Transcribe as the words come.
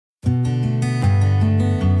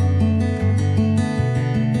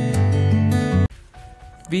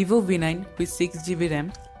Vivo V9 with 6GB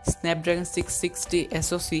RAM, Snapdragon 660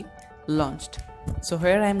 SoC launched. So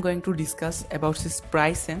here I am going to discuss about its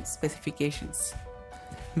price and specifications.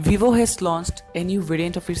 Vivo has launched a new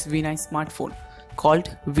variant of its V9 smartphone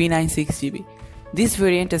called V9 6GB. This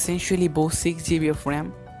variant essentially boasts 6GB of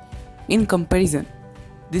RAM. In comparison,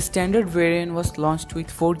 the standard variant was launched with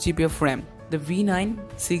 4GB of RAM. The V9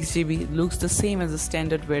 6GB looks the same as the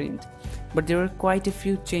standard variant, but there are quite a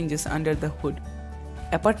few changes under the hood.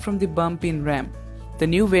 Apart from the bump in RAM, the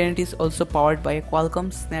new variant is also powered by a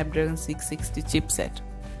Qualcomm Snapdragon 660 chipset.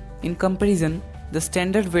 In comparison, the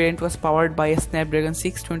standard variant was powered by a Snapdragon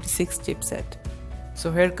 626 chipset.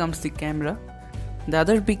 So here comes the camera. The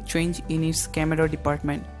other big change in its camera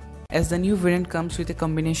department, as the new variant comes with a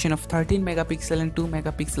combination of 13 megapixel and 2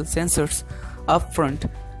 megapixel sensors up front.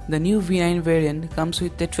 The new V9 variant comes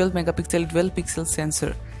with a 12 megapixel dual pixel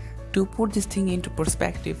sensor. To put this thing into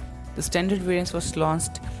perspective, the standard variant was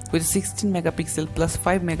launched with a 16 megapixel plus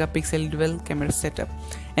 5 megapixel dual camera setup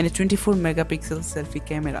and a 24 megapixel selfie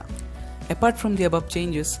camera. Apart from the above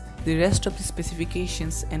changes, the rest of the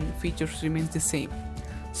specifications and features remains the same.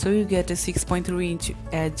 So you get a 6.3-inch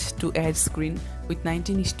edge-to-edge screen with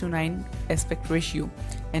 19:9 aspect ratio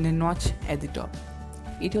and a notch at the top.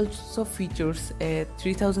 It also features a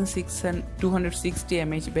 3260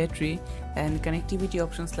 mAh battery and connectivity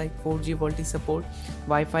options like 4G VoLTE support,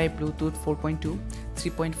 Wi-Fi, Bluetooth 4.2,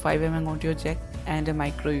 3.5mm audio jack and a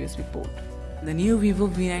micro USB port. The new Vivo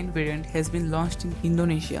V9 variant has been launched in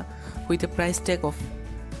Indonesia with a price tag of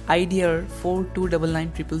IDR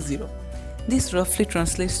 4299000. This roughly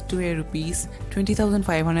translates to a Rs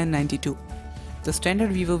 20,592. The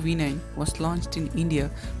standard Vivo V9 was launched in India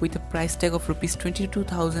with a price tag of Rs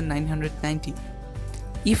 22,990.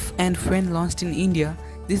 If and when launched in India,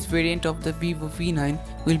 this variant of the Vivo V9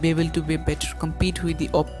 will be able to better compete with the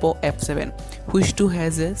Oppo F7, which too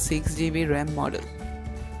has a 6GB RAM model.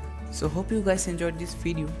 So hope you guys enjoyed this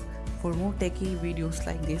video. For more techie videos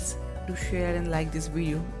like this, do share and like this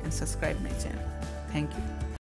video and subscribe my channel. Thank you.